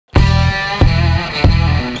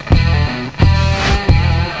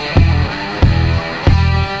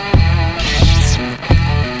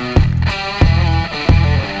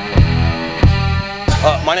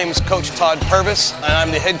name's Coach Todd Purvis, and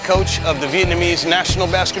I'm the head coach of the Vietnamese national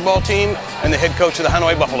basketball team and the head coach of the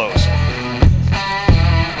Hanoi Buffaloes.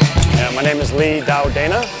 Yeah, my name is Lee Dao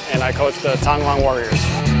Dana, and I coach the Thang Long Warriors.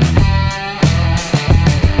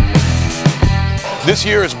 This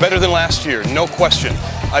year is better than last year, no question.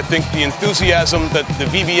 I think the enthusiasm that the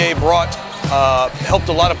VBA brought helped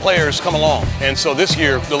a lot of players come along. And so this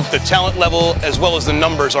year, the talent level as well as the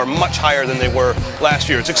numbers are much higher than they were last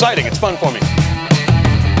year. It's exciting, it's fun for me.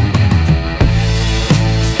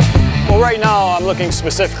 Well, right now I'm looking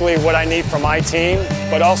specifically what I need from my team,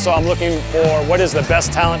 but also I'm looking for what is the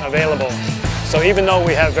best talent available. So even though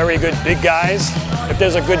we have very good big guys, if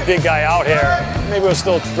there's a good big guy out here, maybe we'll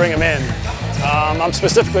still bring him in. I'm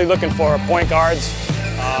specifically looking for point guards,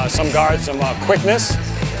 some quickness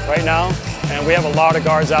right now. And we have a lot of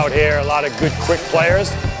guards out here, a lot of good quick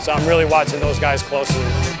players, so I'm really watching those guys closely.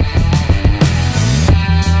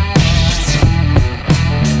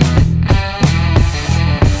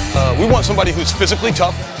 We want somebody who's physically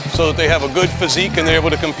tough so that they have a good physique and they're able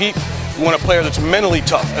to compete. We want a player that's mentally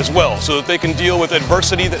tough as well so that they can deal with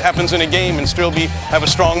adversity that happens in a game and still have a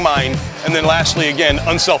strong mind. And then lastly, again,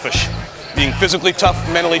 unselfish. Being physically tough,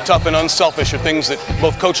 mentally tough, and unselfish are things that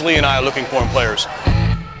both Coach Lee and I are looking for in players.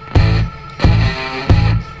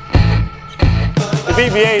 The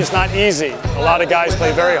VBA is not easy. A lot of guys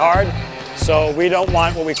play very hard, so we don't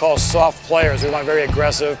want what we call soft players. We want very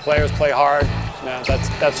aggressive players, play hard. Yeah,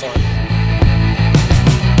 that sort.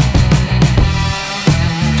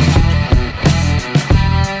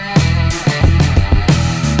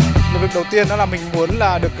 Việc đầu tiên đó là mình muốn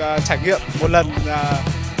là được trải nghiệm một lần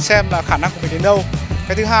xem là khả năng của mình đến đâu.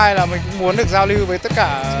 Cái thứ hai là mình cũng muốn được giao lưu với tất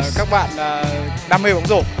cả các bạn đam mê bóng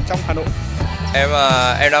rổ trong Hà Nội.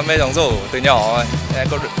 Em đam mê bóng rổ từ nhỏ rồi. Em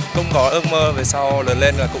cũng có ước mơ về sau lớn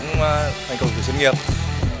lên là cũng thành cầu thủ chuyên nghiệp.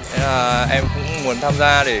 Nên là em cũng muốn tham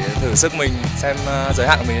gia để thử sức mình xem giới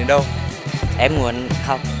hạn của mình đến đâu. Em muốn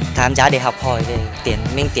tham gia để học hỏi để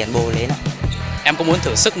tiến bộ lên ạ. Em cũng muốn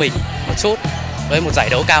thử sức mình một chút với một giải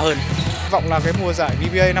đấu cao hơn. Hy vọng là cái mùa giải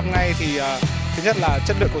VBA năm nay thì thứ nhất là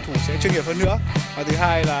chất lượng cầu thủ sẽ chuyên nghiệp hơn nữa, và thứ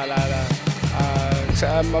hai là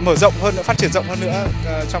sẽ mở rộng hơn nữa, phát triển rộng hơn nữa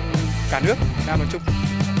trong cả nước Việt Nam nói chung.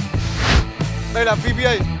 Đây là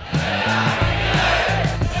VBA.